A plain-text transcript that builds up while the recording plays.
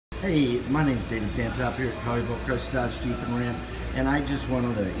Hey, my name is David Zantop here at Collierville Chrysler Dodge Jeep and Ram, and I just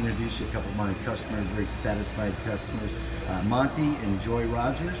wanted to introduce you a couple of my customers, very satisfied customers. Monte and Joy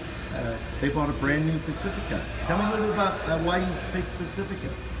Rogers, they bought a brand new Pacifica. Tell me a little bit about why you picked Pacifica.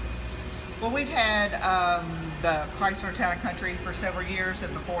 Well, we've had the Chrysler Town & Country for several years,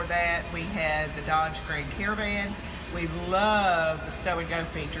 and before that we had the Dodge Grand Caravan. We love the stow and go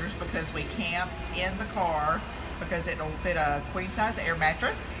features because we camp in the car because it'll fit a queen size air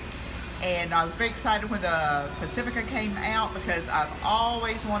mattress. And I was very excited when the Pacifica came out because I've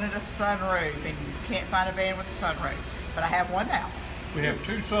always wanted a sunroof, and you can't find a van with a sunroof, but I have one now. We have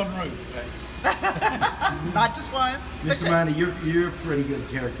two sunroofs, Dave. Not just one. Mr. Monte, you're a pretty good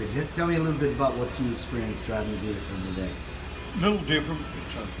character. Tell me a little bit about what you experienced driving the vehicle today. A little different.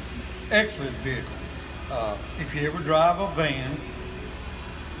 It's an excellent vehicle. If you ever drive a van,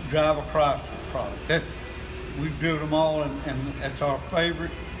 drive a Chrysler product. We've driven them all, and that's our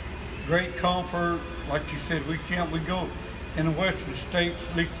favorite. Great comfort. Like you said, we go in the western states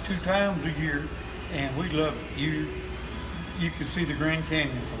at least 2 times a year, and we love it. You can see the Grand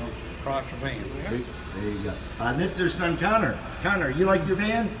Canyon from a Chrysler van. There you go. This is their son, Connor. Connor, you like your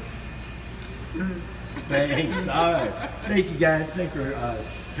van? Thanks. All right. Thank you, guys. Thanks for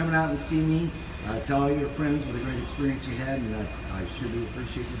coming out and seeing me. Tell all your friends what a great experience you had, and I sure do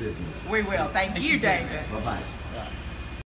appreciate your business. We will. Thank you, David. Bye-bye. Right.